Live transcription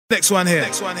Next one here.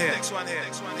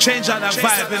 Change out that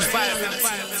vibe,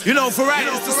 innit? You know, variety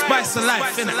is the spice of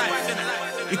life, innit?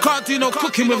 You can't do no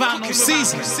cooking without no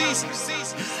seasoning.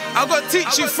 I gotta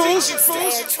teach you fools.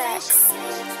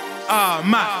 Ah,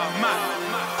 man.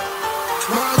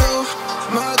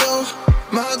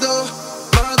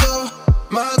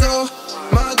 Mado.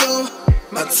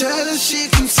 I tell her she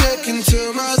come second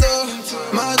to Mado.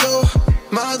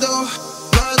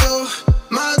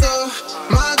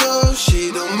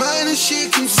 She don't mind if she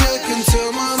comes second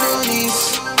to my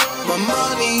Monies.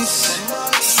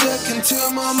 Second to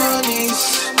my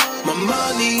Monies.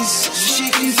 She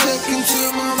comes second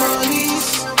to my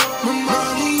Monies.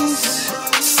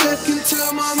 Second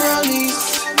to my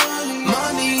Monies.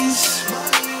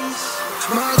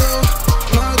 Mado.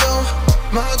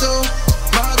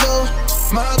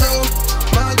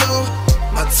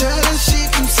 I tell her she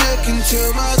comes second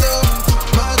to Mado.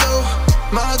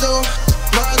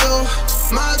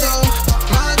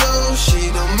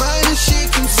 She don't mind if she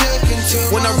comes second to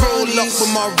when I roll up with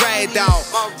my ride out,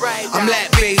 I'm like,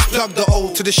 babe, plug the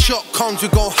O. To the shot comes, we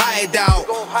gon' hide out.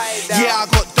 Yeah, I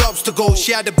got dubs to go.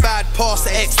 She had a bad past,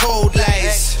 the ex told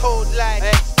lies.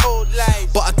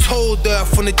 But I told her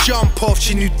from the jump off,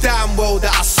 she knew damn well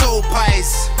that I sold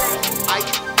pies.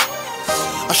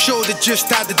 I showed her just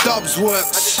how the dubs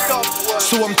works.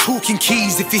 So I'm talking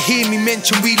keys, if you hear me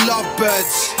mention we love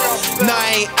birds. Nah,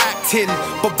 I ain't acting,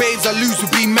 but babes I lose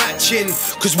will be matching.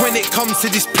 Cause when it comes to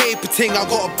this paper thing, I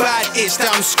got a bad itch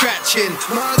that I'm scratching.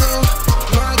 Mado.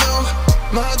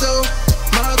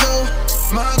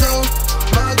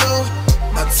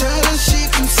 I tell her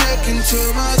she comes second to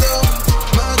Mado.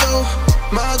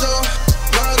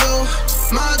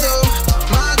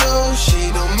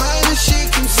 She don't mind if she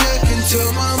comes second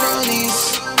to my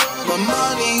Monies.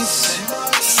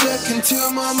 Second to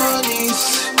my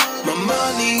Monies.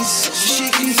 She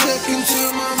comes second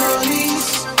to my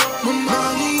Monies.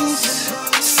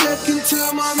 Second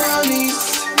to my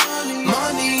Monies.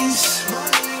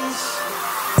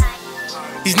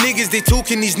 These niggas they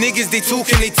talking.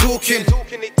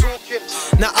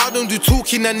 Now I don't do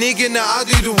talking, that nigga, now I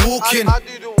do the walking.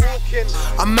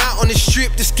 I'm out on the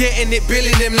strip, just getting it,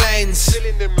 billing them lines.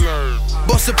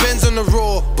 Boss a Benz on the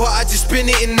raw, but I just spin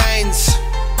it in nines.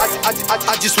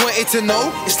 I just wanted to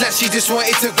know, it's like she just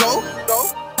wanted to go.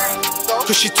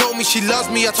 Cause she told me she loves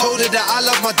me, I told her that I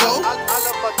love my dough.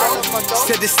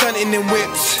 Said they're stunting them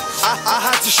whips, I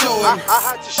had to show them.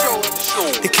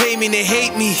 They claiming they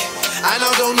hate me, and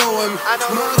I don't know them.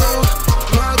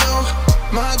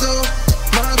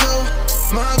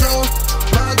 Mado.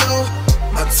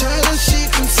 I tell her she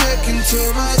comes second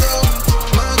to Mado.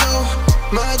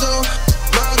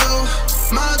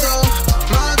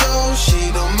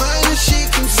 She don't mind if she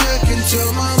comes second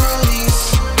to my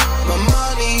Monies.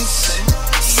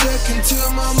 Second to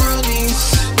my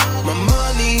Monies.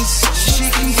 She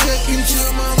comes second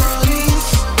to my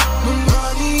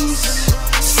Monies.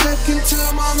 Second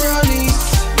to my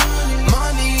Monies.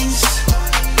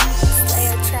 Stay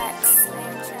on tracks.